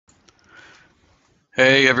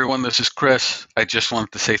Hey everyone, this is Chris. I just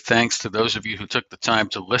wanted to say thanks to those of you who took the time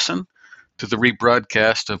to listen to the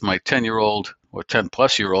rebroadcast of my 10-year-old or 10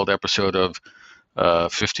 plus year old episode of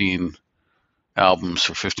 15 albums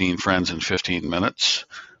for 15 friends in 15 minutes,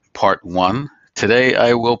 part one. Today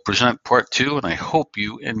I will present part two and I hope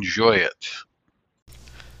you enjoy it.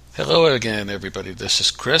 Hello again, everybody. This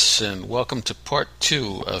is Chris, and welcome to part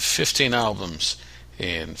two of 15 albums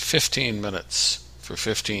in 15 minutes for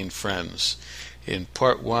 15 friends. In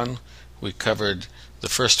part one, we covered the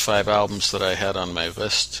first 5 albums that I had on my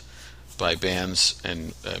list by bands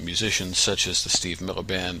and musicians such as the Steve Miller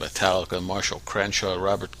Band, Metallica, Marshall Crenshaw,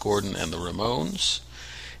 Robert Gordon, and the Ramones.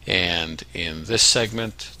 And in this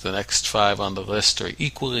segment, the next 5 on the list are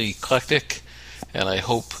equally eclectic, and I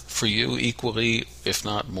hope for you equally, if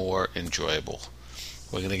not more, enjoyable.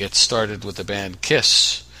 We're going to get started with the band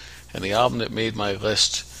Kiss, and the album that made my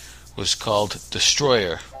list was called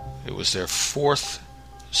Destroyer. It was their 4th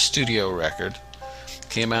studio record.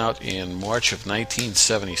 Came out in March of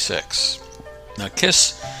 1976. Now,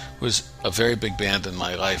 Kiss was a very big band in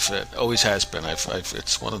my life. It always has been.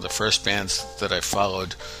 It's one of the first bands that I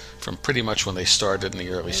followed from pretty much when they started in the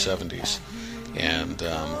early 70s. And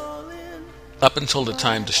up until the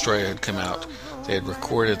time Destroyer had come out, they had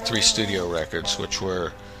recorded 3 studio records, which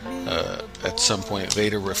were at some point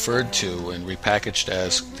later referred to and repackaged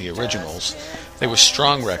as the originals. They were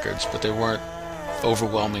strong records, but they weren't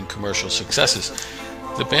overwhelming commercial successes.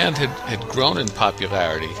 The band had grown in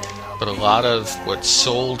popularity, but a lot of what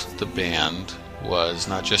sold the band was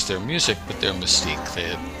not just their music, but their mystique. They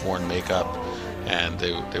had worn makeup, and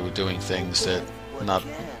they were doing things that not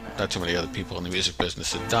too many other people in the music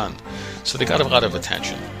business had done. So they got a lot of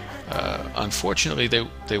attention. Unfortunately,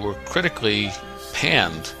 they were critically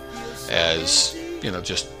panned as,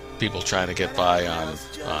 just people trying to get by on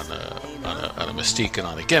a mystique and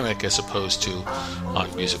on a gimmick, as opposed to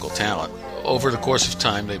on musical talent. Over the course of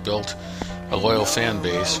time, they built a loyal fan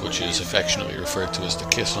base, which is affectionately referred to as the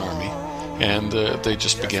Kiss Army, and they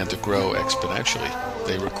just began to grow exponentially.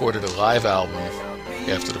 They recorded a live album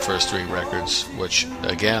after the first 3 records, which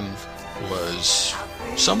again was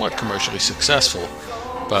somewhat commercially successful,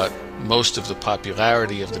 but most of the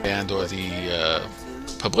popularity of the band, or the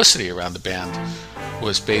publicity around the band,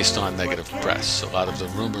 was based on negative press. A lot of the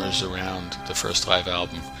rumors around the first live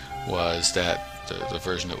album was that the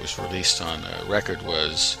version that was released on a record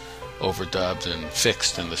was overdubbed and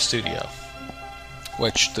fixed in the studio,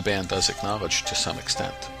 which the band does acknowledge to some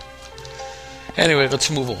extent. Anyway, let's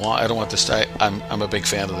move along. I don't want this to... I'm a big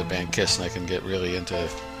fan of the band Kiss, and I can get really into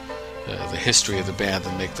the history of the band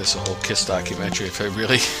and make this a whole Kiss documentary if I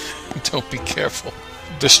really don't be careful.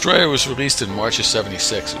 Destroyer was released in March of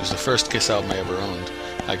 '76. It was the first Kiss album I ever owned.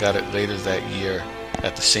 I got it later that year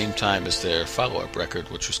at the same time as their follow-up record,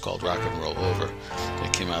 which was called Rock and Roll Over.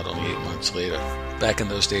 It came out only 8 months later. Back in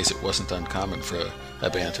those days, it wasn't uncommon for a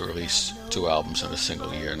band to release 2 albums in a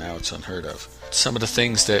single year. Now it's unheard of. Some of the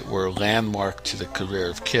things that were landmark to the career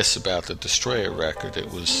of Kiss about the Destroyer record,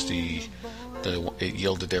 it was it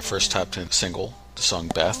yielded their first top 10 single, the song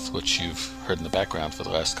Beth, which you've heard in the background for the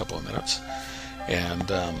last couple of minutes.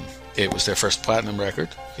 And it was their first platinum record.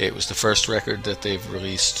 It was the first record that they've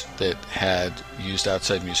released that had used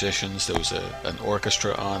outside musicians. There was an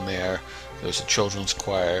orchestra on there. There was a children's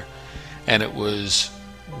choir. And it was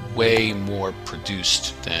way more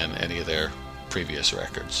produced than any of their previous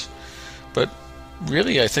records. But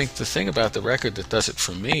really, I think the thing about the record that does it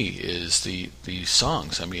for me is the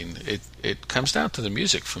songs. I mean, it comes down to the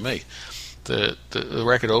music for me. The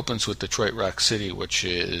record opens with Detroit Rock City, which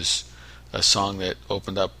is a song that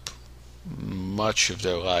opened up much of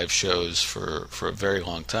their live shows for a very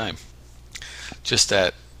long time. Just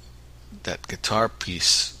that guitar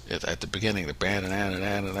piece at the beginning, the band,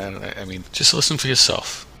 I mean, just listen for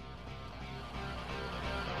yourself.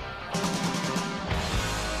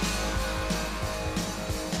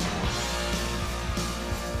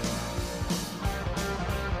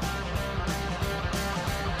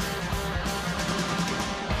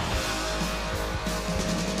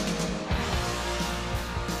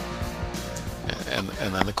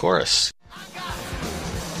 And then the chorus.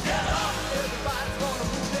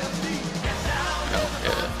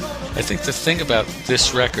 I think the thing about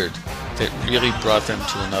this record that really brought them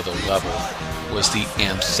to another level was the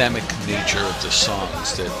anthemic nature of the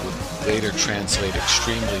songs that would later translate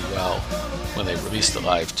extremely well when they released the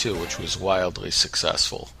Live 2, which was wildly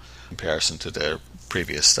successful in comparison to their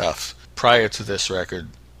previous stuff. Prior to this record,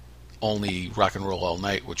 only Rock and Roll All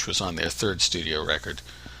Night, which was on their 3rd studio record,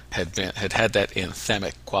 had that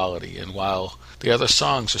anthemic quality. And while the other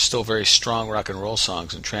songs are still very strong rock and roll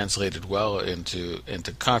songs and translated well into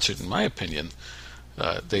concert, in my opinion,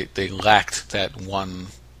 they lacked that one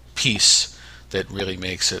piece that really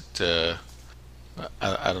makes it. I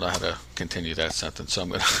don't know how to continue that sentence, so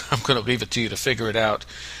I'm gonna leave it to you to figure it out,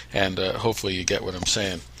 and hopefully you get what I'm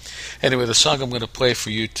saying. Anyway, the song I'm going to play for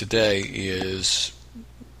you today is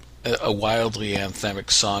a wildly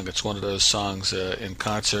anthemic song. It's one of those songs in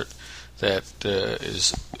concert that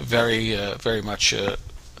is very much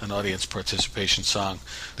an audience participation song.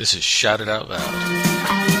 This is Shout It Out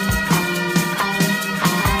Loud.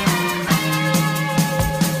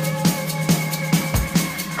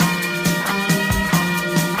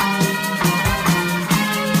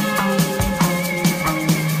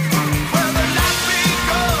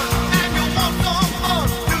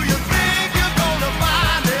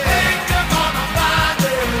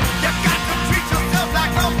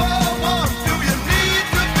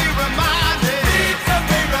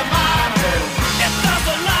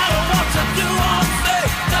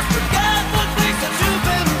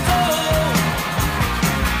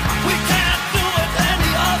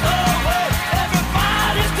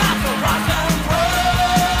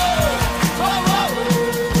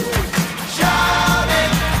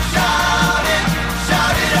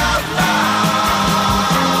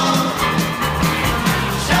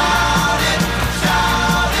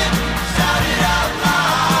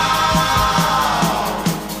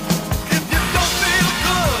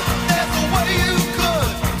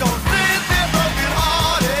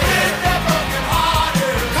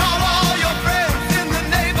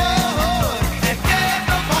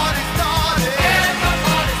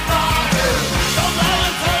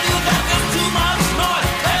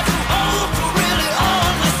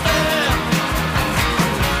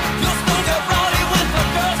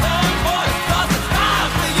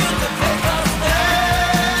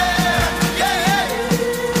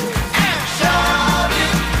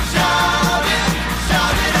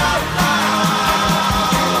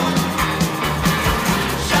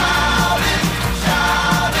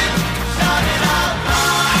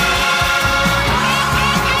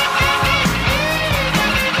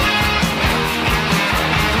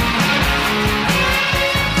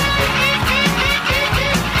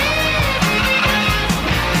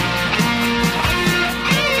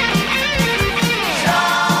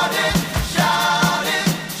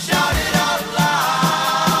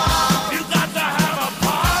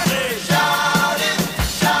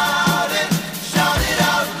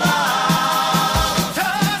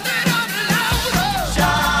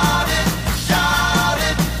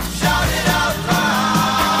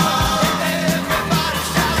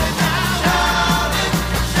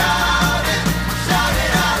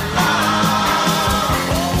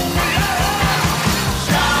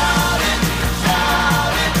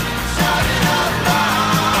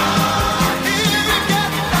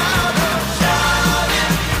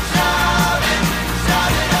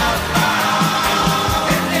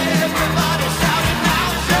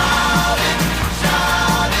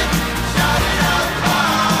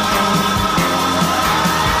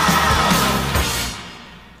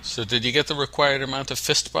 So did you get the required amount of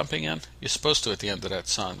fist bumping in? You're supposed to at the end of that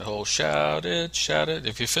song. The whole shout it, shout it.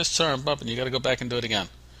 If your fists aren't bumping, you got to go back and do it again.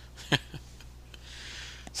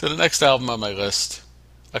 So the next album on my list,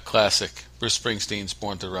 a classic, Bruce Springsteen's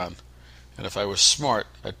Born to Run. And if I was smart,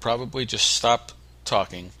 I'd probably just stop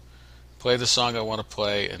talking, play the song I want to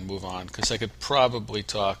play, and move on, because I could probably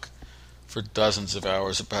talk for dozens of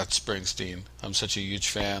hours about Springsteen. I'm such a huge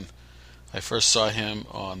fan. I first saw him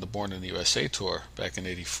on the Born in the USA tour back in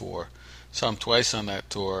 '84. Saw him twice on that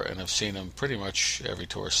tour, and I've seen him pretty much every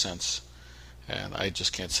tour since. And I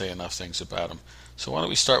just can't say enough things about him. So why don't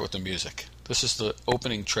we start with the music? This is the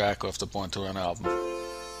opening track off the Born to Run album.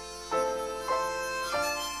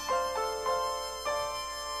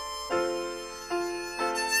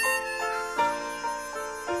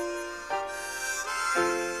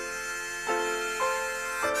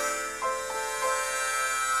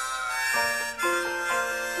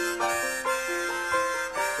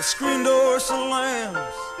 The screen door slams,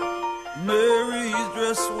 Mary's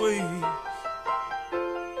dress waves.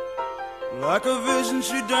 Like a vision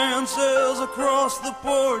she dances across the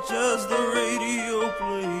porch as the radio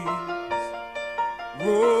plays.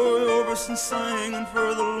 Roy Orbison singing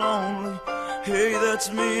for the lonely. Hey, that's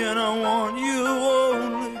me and I want you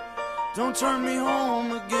only. Don't turn me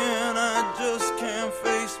home again, I just can't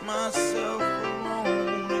face myself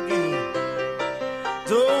alone again.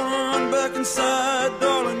 Don't run back inside,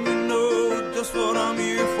 darling, you know just what I'm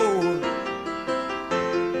here for.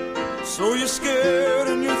 So you're scared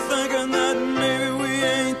and you're thinking that maybe we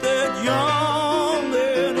ain't that young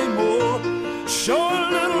anymore. Show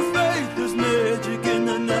a little faith, there's magic in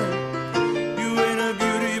the night. You ain't a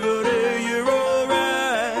beauty, but hey, you're alright.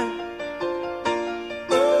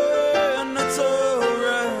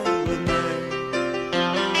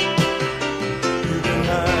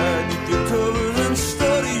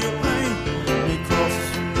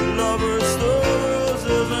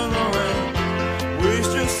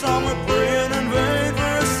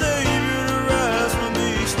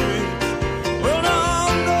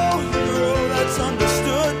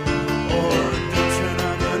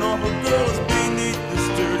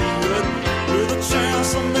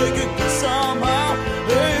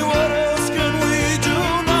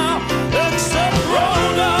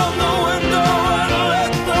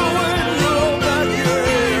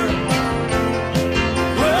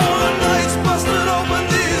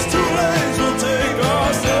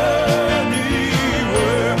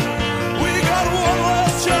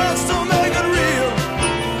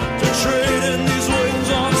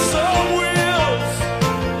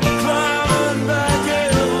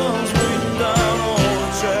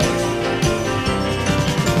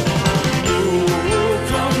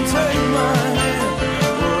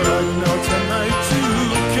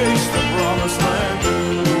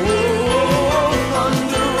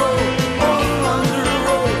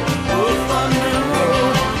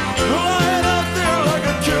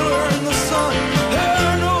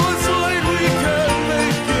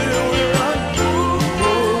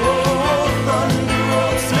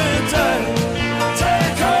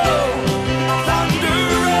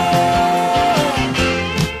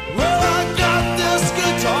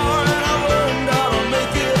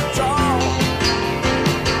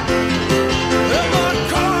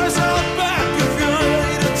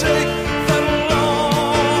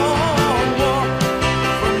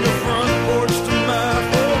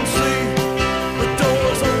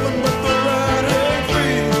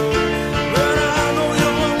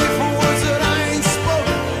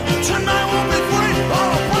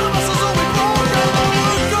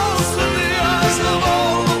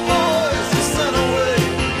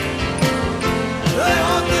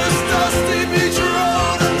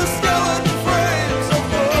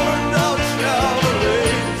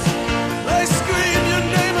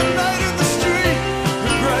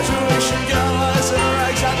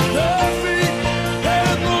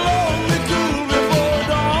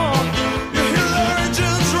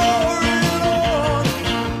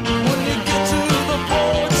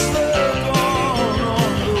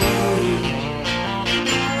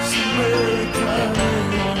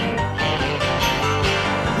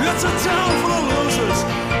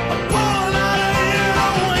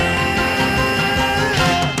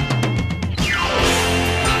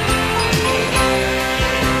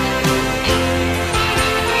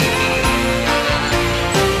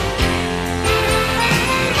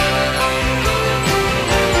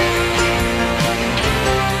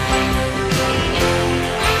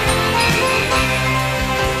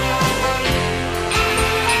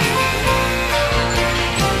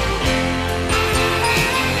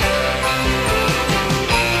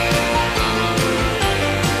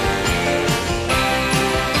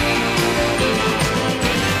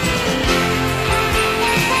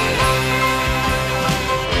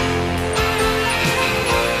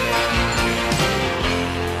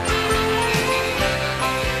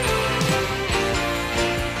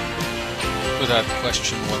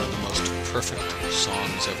 question, one of the most perfect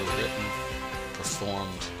songs ever written,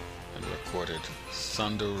 performed, and recorded.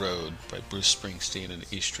 Thunder Road by Bruce Springsteen and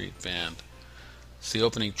the E Street Band. It's the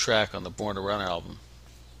opening track on the Born to Run album.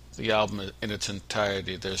 The album in its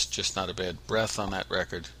entirety, there's just not a bad breath on that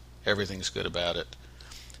record. Everything's good about it.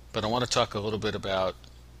 But I want to talk a little bit about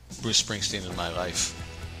Bruce Springsteen in my life.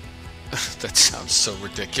 That sounds so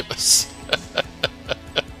ridiculous.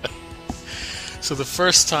 So the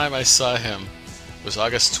first time I saw him was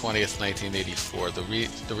August 20th, 1984.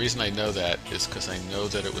 The reason I know that is because I know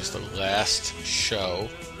that it was the last show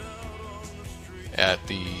at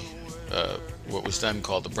the what was then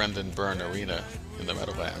called the Brendan Byrne Arena in the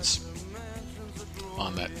Meadowlands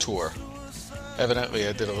on that tour. Evidently,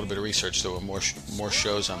 I did a little bit of research. There were more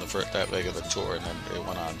shows on that leg of the tour, and then they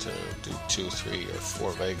went on to do 2, 3, or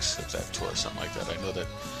 4 legs of that tour, something like that. I know that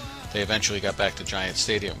they eventually got back to Giant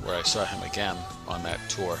Stadium, where I saw him again on that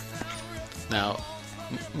tour. Now,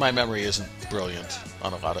 my memory isn't brilliant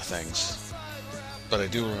on a lot of things, but I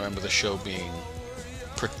do remember the show being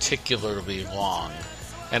particularly long.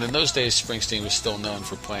 And in those days, Springsteen was still known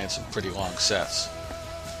for playing some pretty long sets.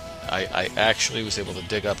 I actually was able to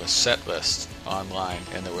dig up a set list online,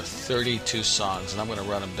 and there were 32 songs, and I'm going to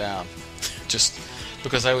run them down just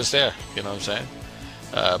because I was there, you know what I'm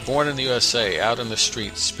saying? Born in the USA, Out in the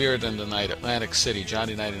Street, Spirit in the Night, Atlantic City,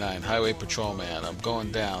 Johnny 99, Highway Patrolman, I'm Going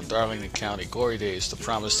Down, Darlington County, Glory Days, The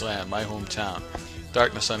Promised Land, My Hometown,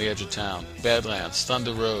 Darkness on the Edge of Town, Badlands,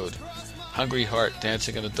 Thunder Road, Hungry Heart,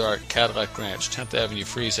 Dancing in the Dark, Cadillac Ranch, 10th Avenue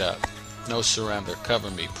Freeze Out, No Surrender, Cover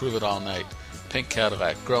Me, Prove It All Night, Pink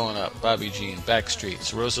Cadillac, Growing Up, Bobby Jean,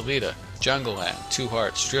 Backstreets, Rosalita, Jungle Land, Two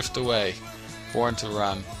Hearts, Drift Away, Born to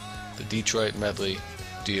Run, the Detroit Medley,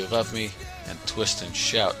 Do You Love Me, and Twist and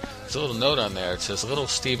Shout. There's a little note on there. It says, Little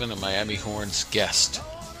Steven and Miami Horns guest,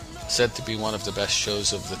 said to be one of the best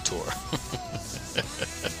shows of the tour.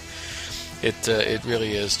 It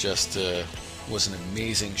really is just was an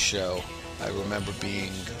amazing show. I remember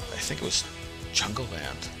being, I think it was Jungle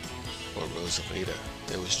Land or Rosalita.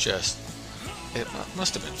 There was just, it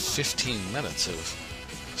must have been 15 minutes of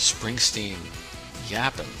Springsteen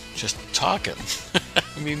yapping, just talking.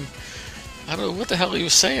 I mean, I don't know what the hell he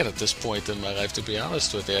was saying at this point in my life, to be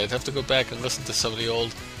honest with you. I'd have to go back and listen to some of the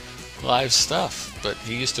old live stuff. But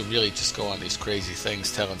he used to really just go on these crazy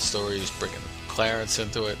things, telling stories, bringing Clarence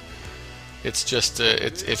into it. It's just,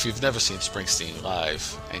 if you've never seen Springsteen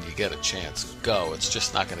live and you get a chance, go. It's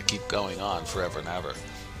just not going to keep going on forever and ever.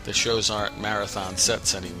 The shows aren't marathon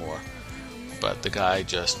sets anymore. But the guy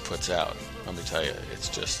just puts out, let me tell you, it's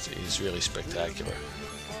just, he's really spectacular.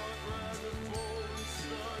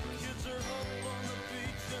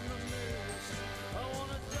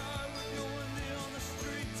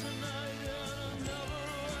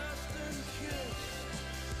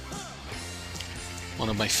 One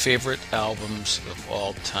of my favorite albums of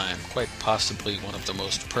all time, quite possibly one of the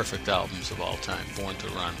most perfect albums of all time, Born to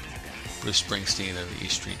Run, Bruce Springsteen and the E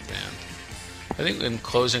Street Band. I think in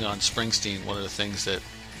closing on Springsteen, one of the things that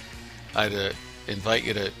I'd invite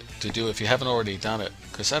you to do, if you haven't already done it,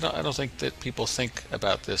 because I don't think that people think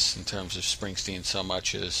about this in terms of Springsteen so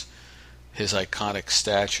much as his iconic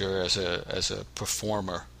stature as a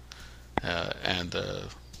performer and a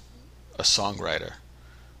songwriter,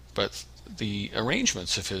 but the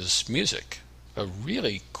arrangements of his music are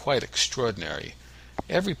really quite extraordinary.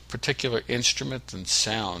 Every particular instrument and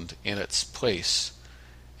sound in its place,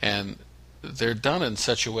 and they're done in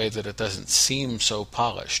such a way that it doesn't seem so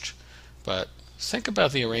polished. But think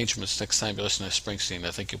about the arrangements next time you listen to Springsteen.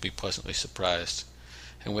 I think you'll be pleasantly surprised.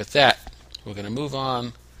 And with that, we're going to move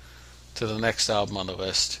on to the next album on the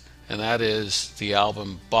list, and that is the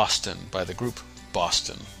album Boston by the group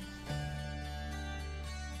Boston.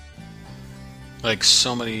 Like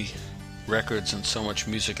so many records and so much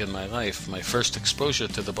music in my life, my first exposure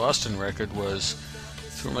to the Boston record was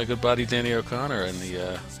through my good buddy Danny O'Connor in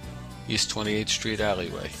the East 28th Street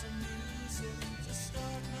alleyway.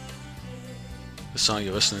 The song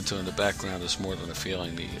you're listening to in the background is More Than a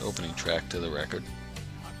Feeling, the opening track to the record.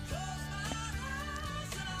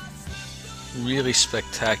 Really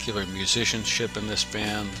spectacular musicianship in this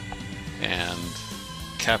band, and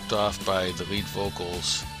capped off by the lead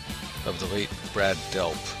vocals of the late Brad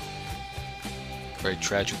Delp. Very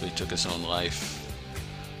tragically took his own life,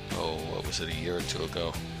 what was it, a year or two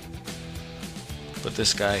ago. But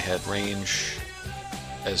this guy had range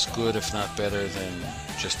as good, if not better, than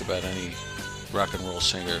just about any rock and roll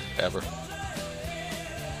singer ever.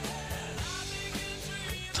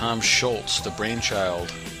 Tom Schultz, the brainchild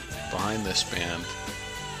behind this band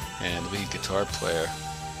and lead guitar player,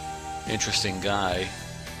 interesting guy.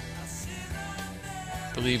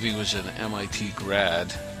 believe he was an MIT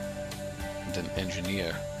grad and an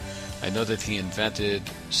engineer. I know that he invented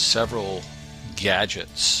several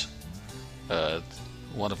gadgets.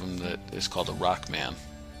 One of them that is called a Rockman,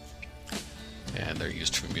 and they're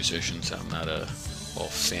used for musicians. I'm not all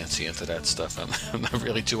fancy into that stuff. I'm not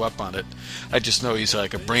really too up on it. I just know he's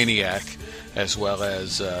like a brainiac as well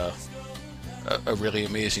as a really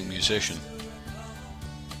amazing musician.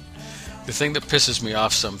 The thing that pisses me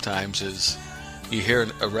off sometimes is you hear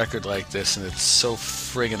a record like this and it's so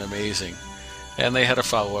friggin' amazing. And they had a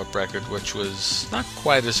follow-up record which was not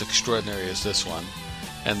quite as extraordinary as this one.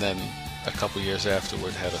 And then a couple years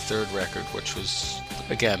afterward had a third record which was,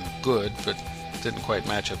 again, good, but didn't quite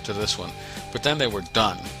match up to this one. But then they were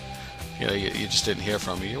done. You know, you just didn't hear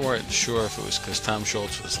from them. You weren't sure if it was because Tom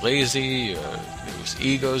Scholz was lazy or there was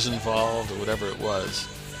egos involved or whatever it was.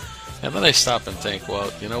 And then I stop and think,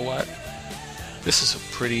 well, you know what? This is a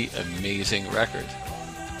pretty amazing record.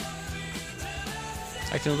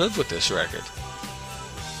 I can live with this record.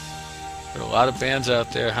 There are a lot of bands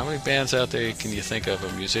out there. How many bands out there can you think of,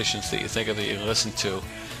 or musicians that you think of that you listen to,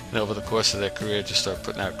 and over the course of their career just start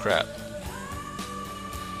putting out crap?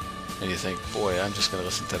 And you think, boy, I'm just going to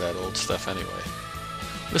listen to that old stuff anyway.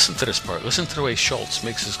 Listen to this part. Listen to the way Scholz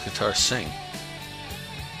makes his guitar sing.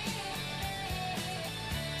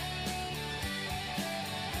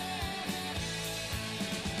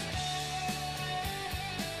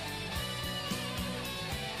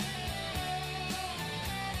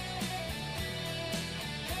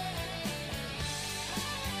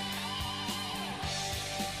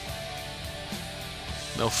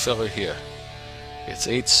 No filler here. It's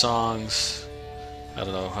 8 songs. I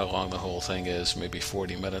don't know how long the whole thing is, maybe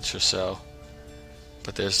 40 minutes or so.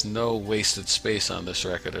 But there's no wasted space on this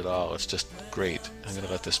record at all. It's just great. I'm going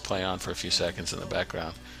to let this play on for a few seconds in the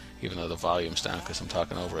background, even though the volume's down because I'm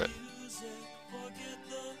talking over it.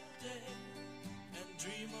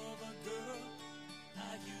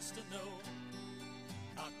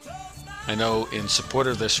 I know in support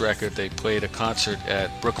of this record they played a concert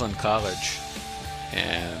at Brooklyn College,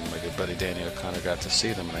 and my good buddy Danny O'Connor got to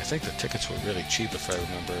see them, and I think the tickets were really cheap if I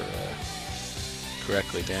remember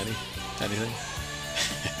correctly. Danny, anything?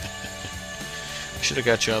 I should have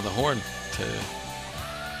got you on the horn to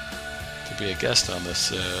be a guest on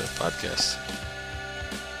this podcast.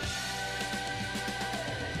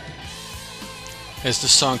 As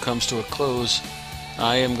this song comes to a close,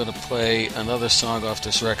 I am going to play another song off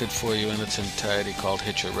this record for you in its entirety called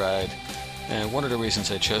Hitch a Ride. And one of the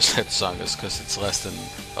reasons I chose that song is because it's less than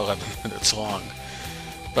 11 minutes long.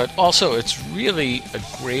 But also, it's really a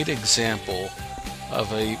great example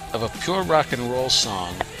of a pure rock and roll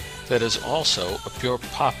song that is also a pure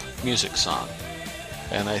pop music song.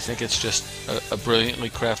 And I think it's just a brilliantly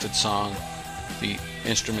crafted song. The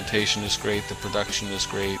instrumentation is great, the production is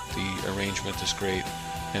great, the arrangement is great,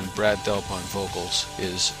 and Brad Delp on vocals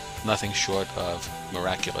is nothing short of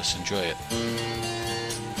miraculous. Enjoy it.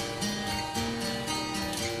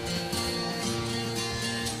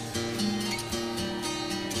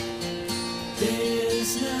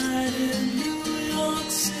 This night in New York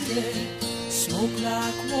City, smoke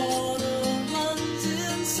like water runs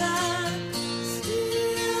inside.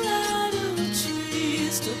 Still out of the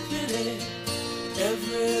trees to pity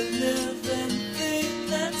every living thing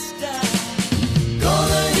that's died.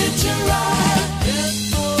 Gonna hitch a ride, head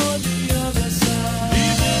for the other side.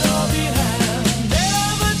 Leave it all behind,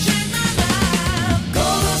 never change my mind.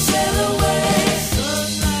 Gonna sail away,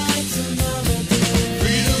 sunlight's another day.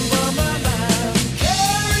 Freedom on my mind,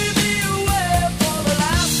 carry me away for the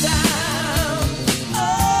last time.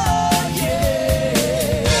 Oh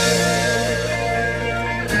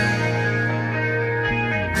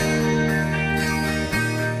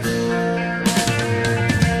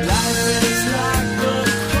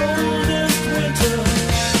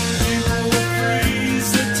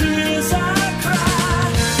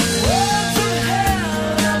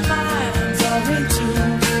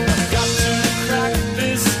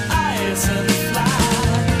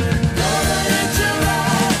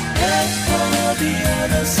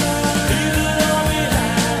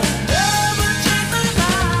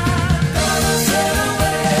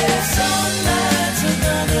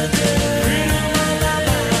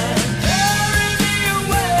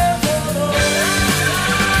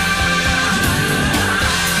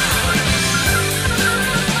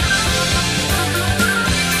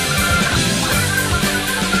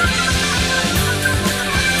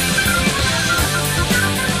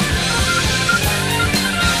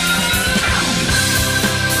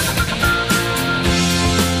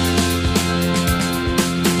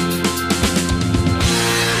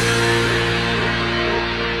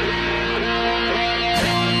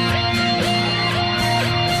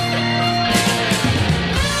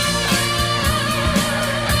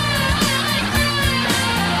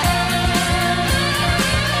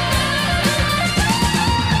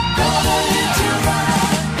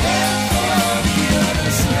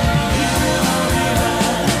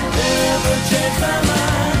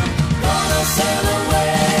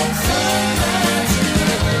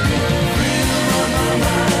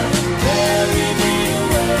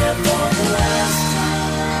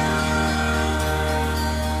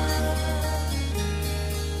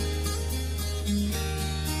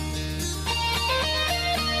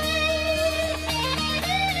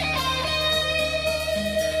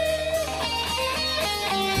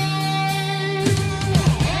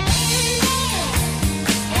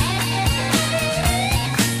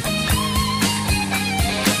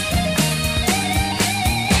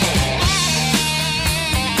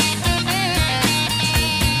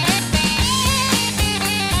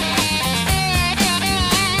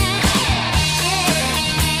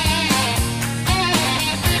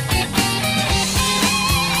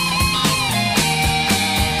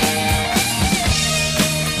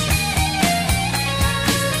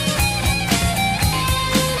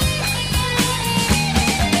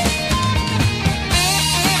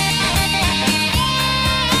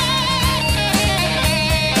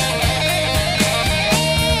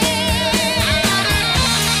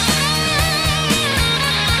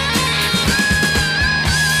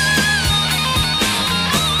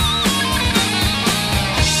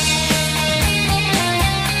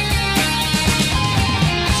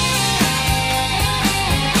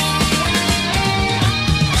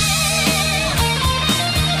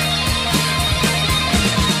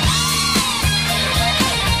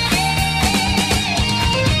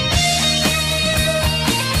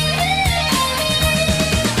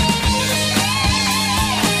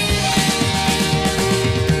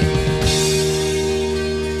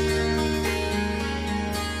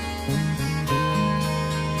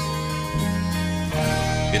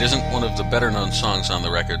It isn't one of the better-known songs on the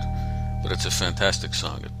record, but it's a fantastic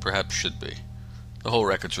song. It perhaps should be. The whole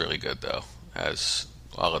record's really good, though, as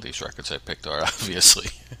all of these records I picked are, obviously.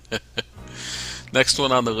 Next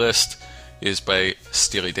one on the list is by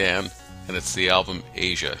Steely Dan, and it's the album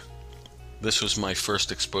Asia. This was my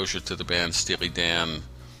first exposure to the band Steely Dan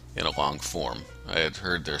in a long form. I had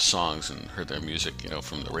heard their songs and heard their music,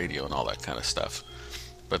 from the radio and all that kind of stuff.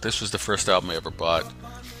 But this was the first album I ever bought,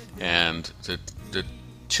 and the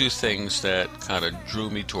two things that kind of drew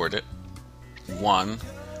me toward it. One,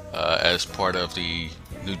 as part of the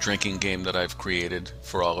new drinking game that I've created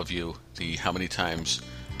for all of you, the How Many Times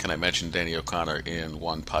Can I Mention Danny O'Connor in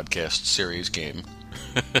One Podcast Series game.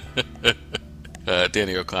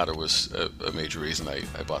 Danny O'Connor was a major reason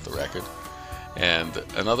I bought the record. And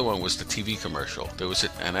another one was the TV commercial. There was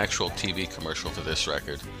an actual TV commercial for this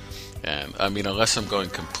record. And I mean, unless I'm going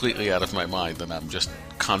completely out of my mind, then I'm just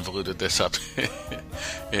convoluted this up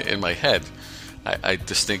in my head. I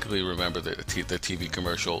distinctly remember the TV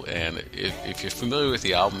commercial, and if you're familiar with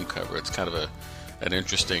the album cover, it's kind of an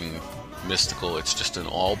interesting, mystical, it's just an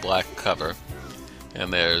all-black cover,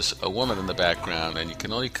 and there's a woman in the background, and you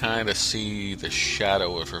can only kind of see the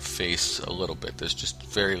shadow of her face a little bit. There's just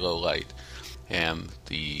very low light, and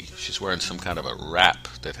she's wearing some kind of a wrap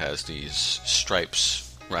that has these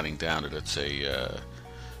stripes running down it. It's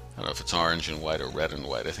I don't know if it's orange and white or red and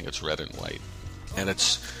white. I think it's red and white. And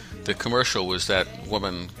the commercial was that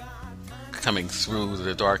woman coming through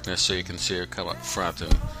the darkness so you can see her come up front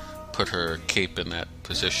and put her cape in that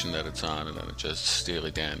position that it's on, and then it just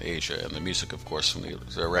Steely Dan Asia, and the music, of course, from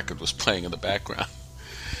the record was playing in the background.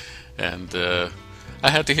 And I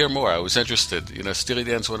had to hear more. I was interested. Steely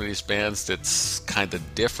Dan's one of these bands that's kind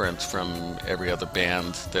of different from every other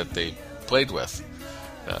band that they played with.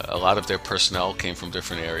 A lot of their personnel came from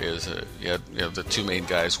different areas. You had the two main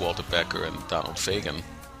guys, Walter Becker and Donald Fagen,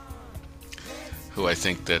 who I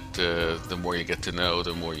think that the more you get to know,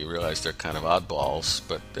 the more you realize they're kind of oddballs,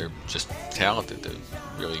 but they're just talented. They're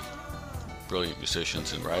really brilliant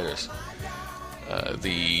musicians and writers.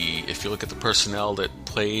 If you look at the personnel that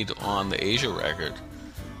played on the Asia record,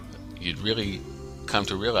 you'd really come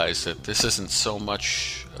to realize that this isn't so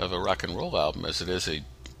much of a rock and roll album as it is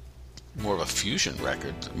more of a fusion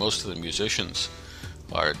record. Most of the musicians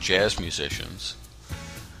are jazz musicians,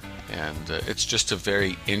 and it's just a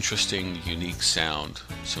very interesting, unique sound.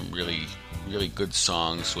 Some really, really good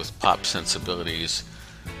songs with pop sensibilities,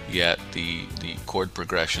 yet the chord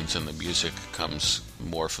progressions and the music comes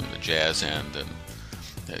more from the jazz end,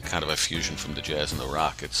 and kind of a fusion from the jazz and the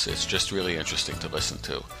rock. It's just really interesting to listen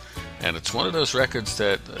to, and it's one of those records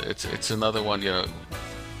that it's another one.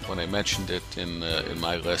 When I mentioned it in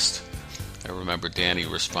my list, I remember Danny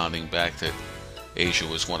responding back that Asia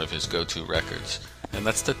was one of his go-to records. And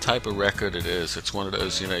that's the type of record it is. It's one of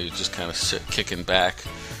those, you just kind of sit kicking back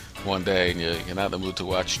one day and you're not in the mood to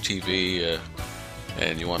watch TV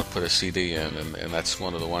and you want to put a CD in. And that's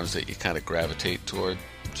one of the ones that you kind of gravitate toward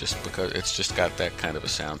just because it's just got that kind of a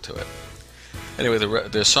sound to it. Anyway,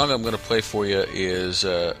 the song I'm going to play for you is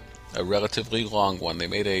a relatively long one. They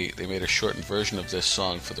made a shortened version of this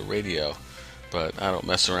song for the radio, but I don't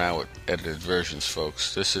mess around with edited versions,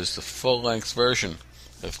 folks. This is the full-length version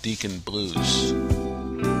of Deacon Blues.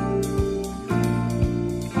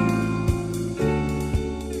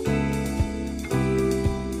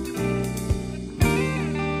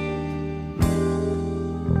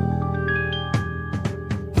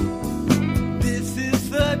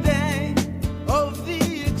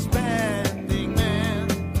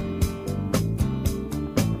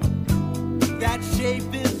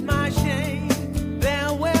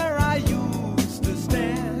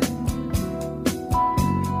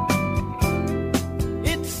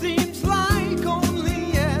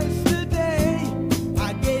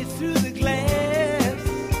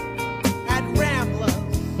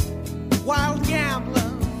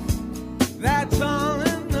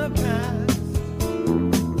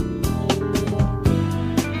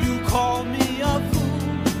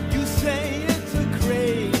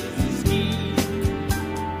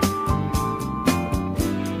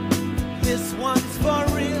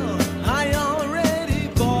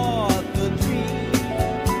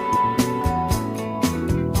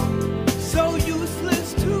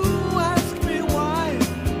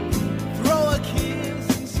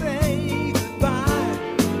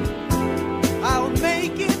 I'll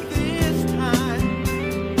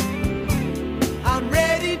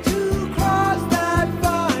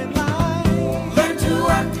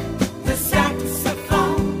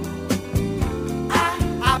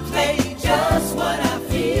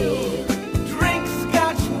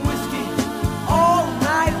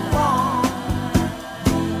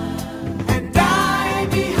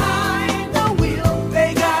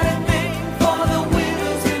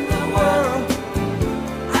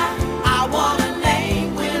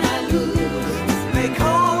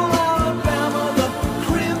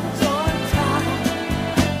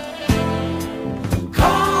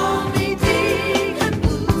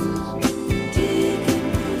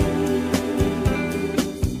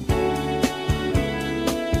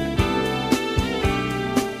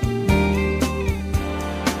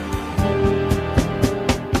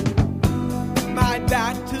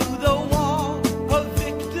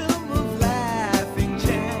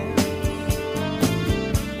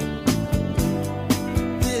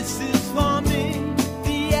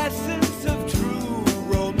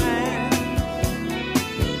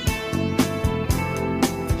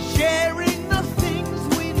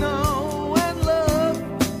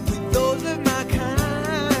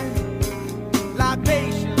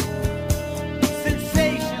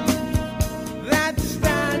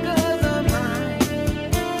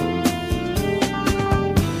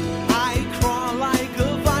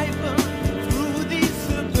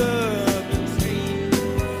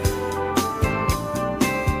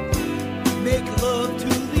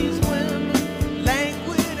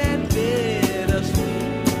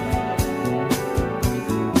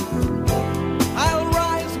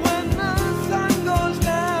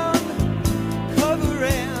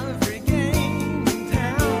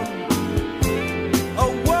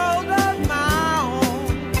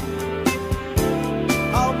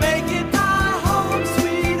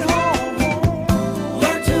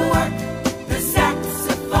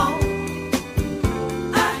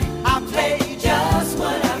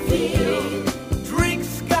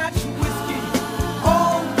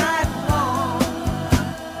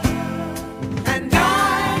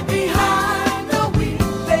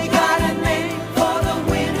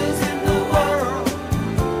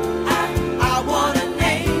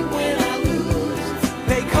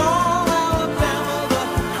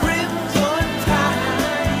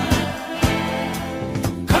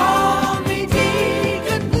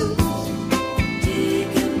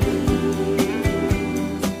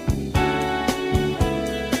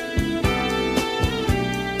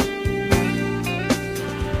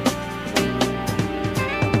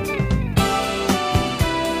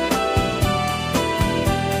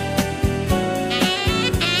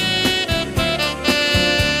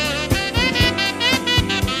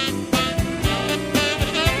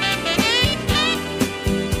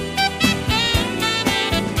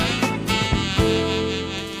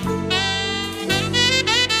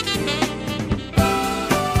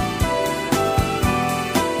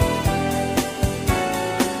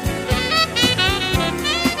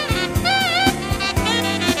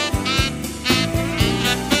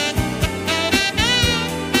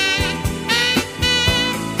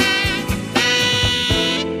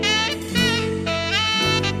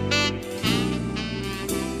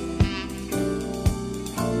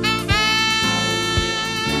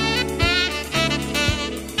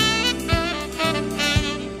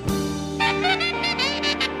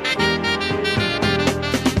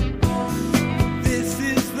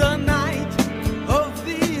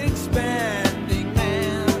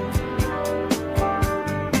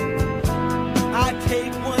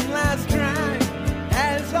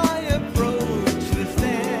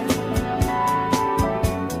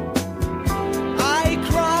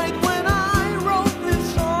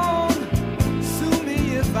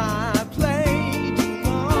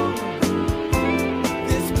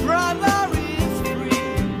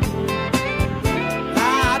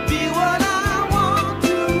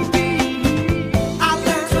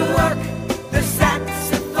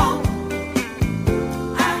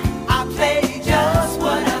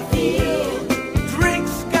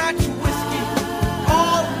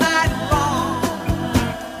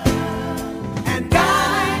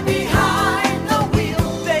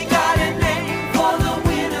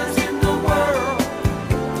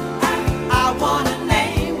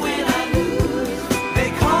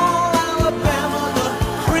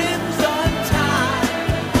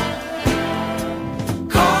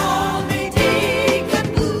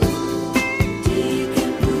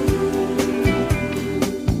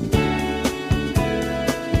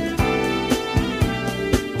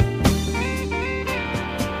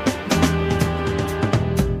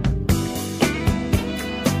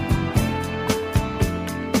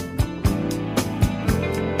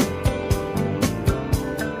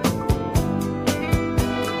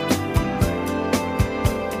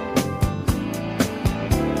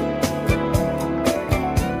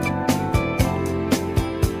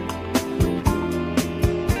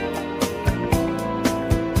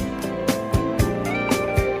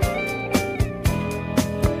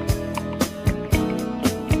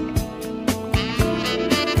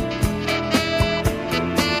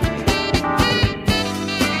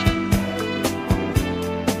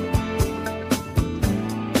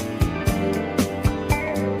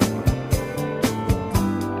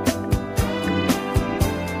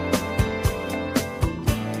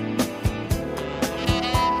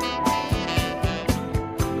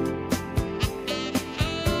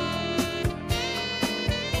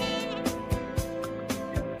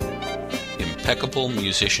impeccable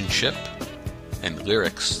musicianship and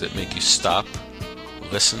lyrics that make you stop,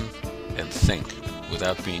 listen, and think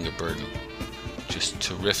without being a burden. Just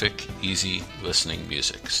terrific, easy listening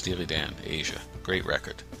music. Steely Dan, Asia. Great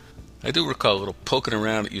record. I do recall a little poking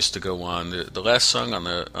around that used to go on. The last song on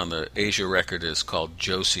the Asia record is called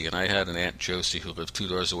Josie, and I had an Aunt Josie who lived 2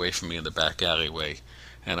 doors away from me in the back alleyway,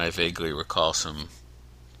 and I vaguely recall some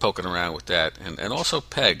poking around with that. And also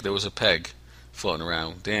Peg. There was a Peg floating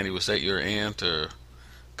around. Danny, was that your aunt or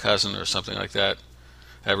cousin or something like that?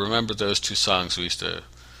 I remember those two songs. We used to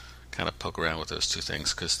kind of poke around with those two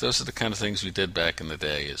things, because those are the kind of things we did back in the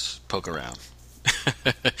day, is poke around.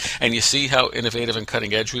 And you see how innovative and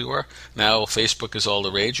cutting edge we were? Now Facebook is all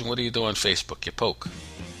the rage, and what do you do on Facebook? You poke.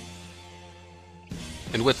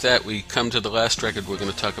 And with that, we come to the last record we're going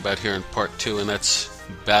to talk about here in part 2, and that's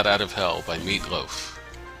Bat Out of Hell by Meat Loaf.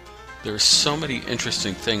 There are so many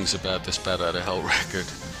interesting things about this Bat Out of Hell record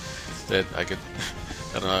that I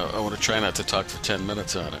don't know, I want to try not to talk for 10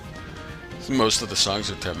 minutes on it. Most of the songs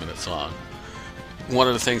are 10 minutes long. One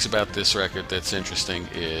of the things about this record that's interesting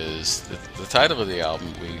is the title of the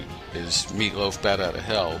album is Meat Loaf Bat Out of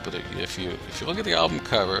Hell, but if you look at the album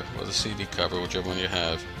cover, or the CD cover, whichever one you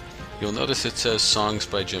have, you'll notice it says Songs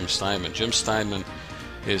by Jim Steinman. Jim Steinman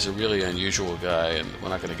is a really unusual guy, and we're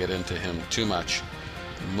not going to get into him too much.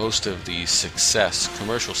 Most of the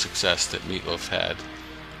commercial success that Meat Loaf had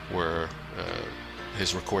were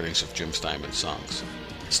his recordings of Jim Steinman songs.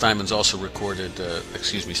 Steinman's songs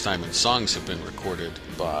have been recorded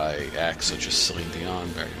by acts such as Celine Dion,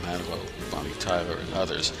 Barry Manilow, Bonnie Tyler, and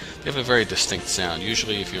others. They have a very distinct sound.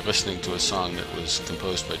 Usually if you're listening to a song that was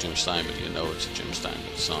composed by Jim Steinman, you know it's a Jim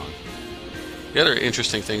Steinman song. The other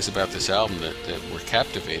interesting things about this album that were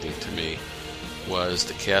captivating to me was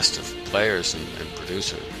the cast of players and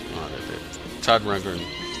producer on it. Todd Rundgren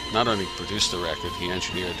not only produced the record, he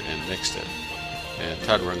engineered and mixed it. And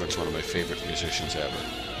Todd Rundgren's one of my favorite musicians ever.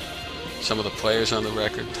 Some of the players on the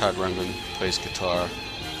record, Todd Rundgren plays guitar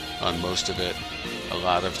on most of it. A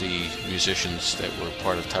lot of the musicians that were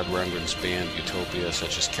part of Todd Rundgren's band Utopia,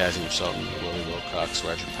 such as Kazim Sultan, Willie Wilcox,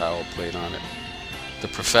 Roger Powell, played on it. The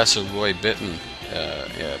Professor Roy Bittan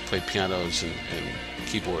played pianos and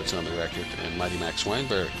keyboards on the record, and Mighty Max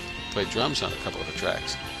Weinberg played drums on a couple of the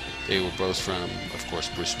tracks. They were both from, of course,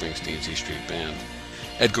 Bruce Springsteen's E Street Band.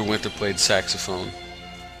 Edgar Winter played saxophone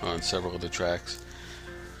on several of the tracks.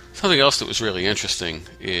 Something else that was really interesting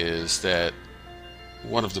is that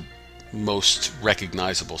one of the most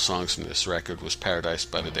recognizable songs from this record was Paradise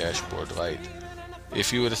by the Dashboard Light.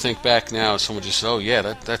 If you were to think back now, someone just said, oh yeah,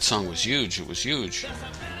 that song was huge, it was huge.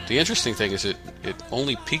 The interesting thing is it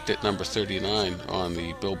only peaked at number 39 on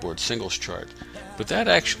the Billboard Singles Chart. But that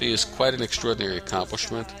actually is quite an extraordinary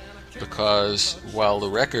accomplishment, because while the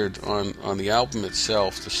record on the album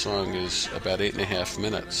itself, the song is about 8.5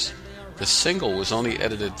 minutes, the single was only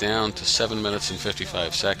edited down to 7 minutes and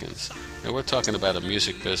 55 seconds. Now we're talking about a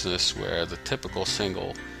music business where the typical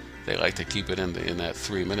single, they like to keep it in that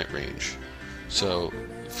 3-minute range. So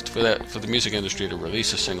for the music industry to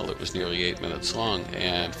release a single that was nearly 8 minutes long,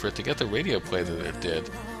 and for it to get the radio play that it did,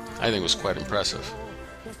 I think was quite impressive.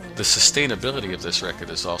 The sustainability of this record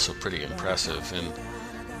is also pretty impressive, and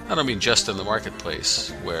I don't mean just in the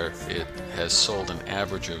marketplace, where it has sold an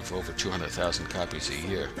average of over 200,000 copies a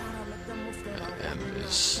year, and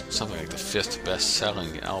is something like the 5th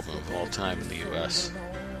best-selling album of all time in the U.S.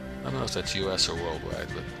 I don't know if that's U.S. or worldwide,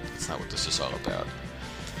 but that's not what this is all about.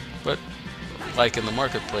 But like in the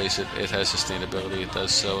marketplace, it has sustainability. It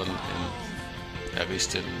does so, in at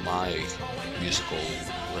least in my musical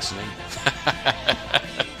listening.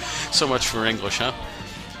 So much for English, huh?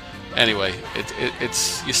 Anyway,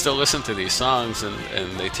 it's you still listen to these songs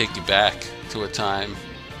and they take you back to a time,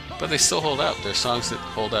 but they still hold up. They're songs that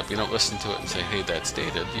hold up. You don't listen to it and say, hey, that's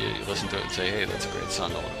dated. You listen to it and say, hey, that's a great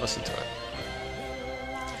song, I want to listen to it.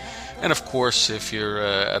 And of course, if you're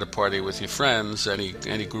at a party with your friends,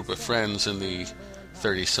 any group of friends in the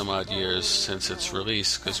 30 some odd years since its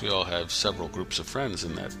release, because we all have several groups of friends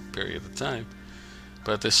in that period of time,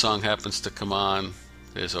 but this song happens to come on,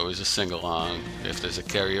 there's always a sing-along. If there's a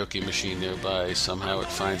karaoke machine nearby, somehow it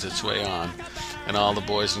finds its way on, and all the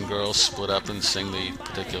boys and girls split up and sing the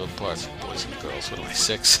particular parts. Boys and girls, what am I,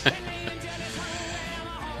 6?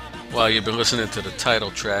 While you've been listening to the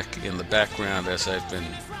title track in the background as I've been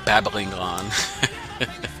babbling on,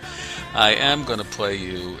 I am going to play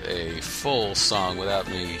you a full song without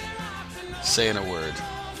me saying a word.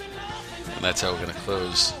 And that's how we're going to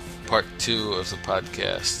close part 2 of the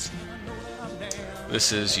podcast.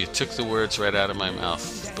 This is You Took the Words Right Out of My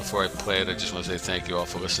Mouth. Before I play it, I just want to say thank you all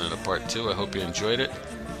for listening to part 2. I hope you enjoyed it.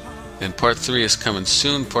 And part 3 is coming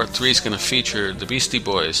soon. Part 3 is going to feature the Beastie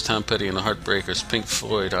Boys, Tom Petty and the Heartbreakers, Pink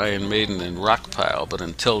Floyd, Iron Maiden, and Rockpile. But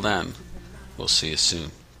until then, we'll see you soon.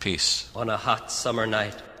 Peace. On a hot summer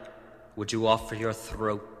night, would you offer your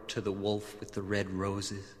throat to the wolf with the red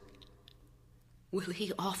roses? Will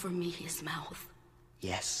he offer me his mouth?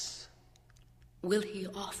 Yes. Will he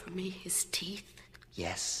offer me his teeth?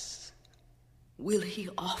 Yes. Will he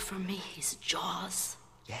offer me his jaws?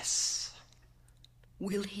 Yes.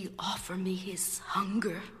 Will he offer me his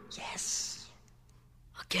hunger? Yes.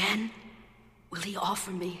 Again, will he offer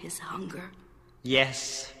me his hunger?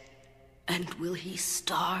 Yes. And will he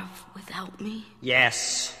starve without me?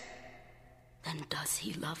 Yes. Then does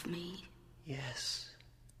he love me? Yes.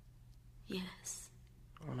 Yes.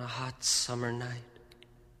 On a hot summer night,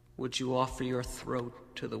 would you offer your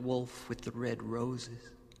throat to the wolf with the red roses?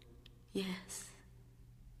 Yes.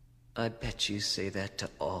 I bet you say that to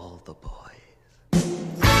all the boys.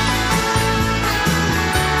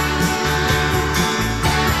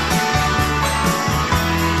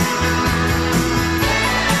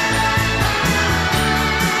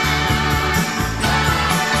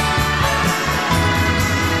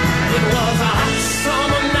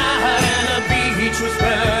 Was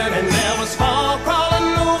burning, there was fog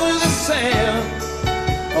crawling over the sand.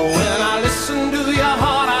 When I listen to your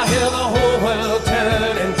heart, I hear the whole world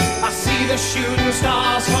turning. I see the shooting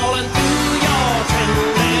stars falling through your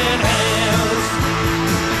trembling hands.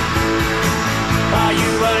 While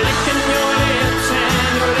you were licking your lips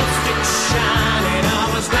and your lipstick shining, I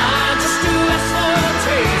was blind just to ask for a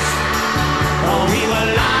taste. Oh, we were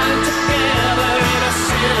lying together in a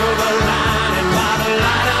silver lining by the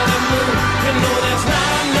light of the moon. You know there's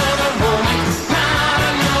not another moment, not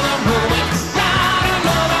another moment, not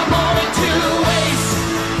another moment to waste.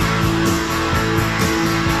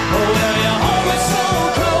 Oh, well, you hold me so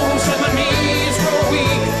close.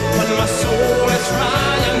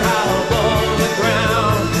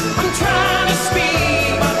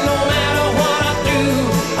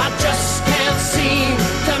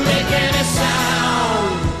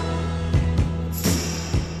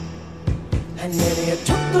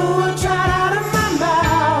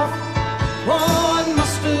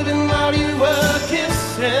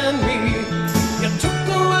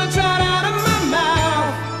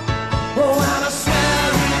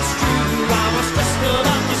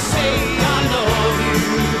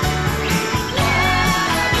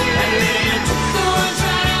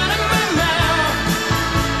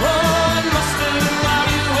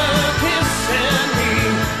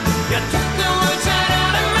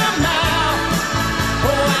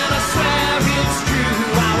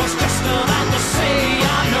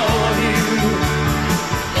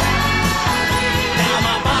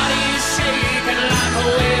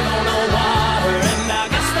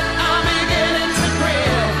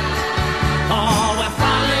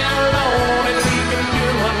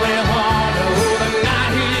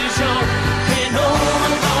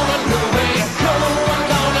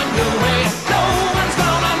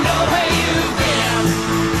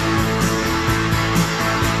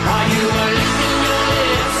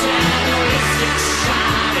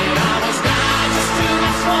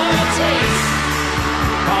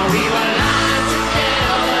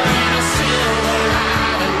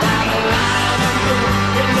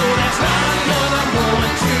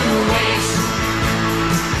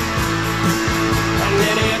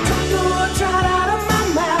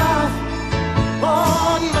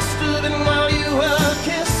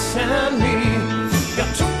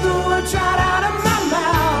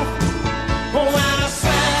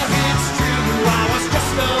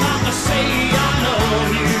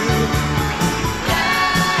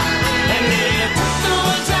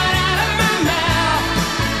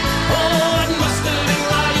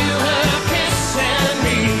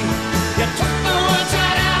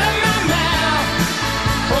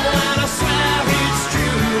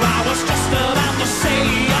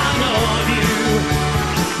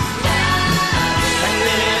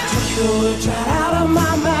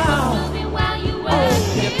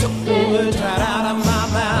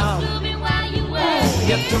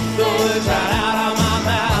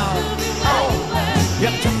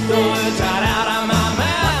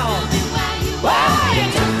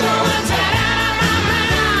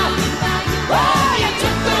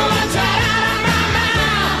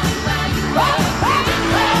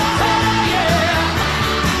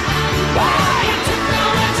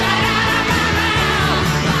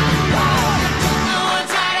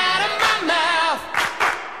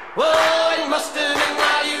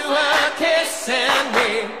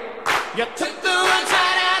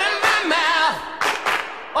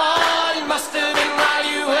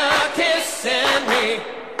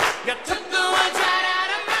 You took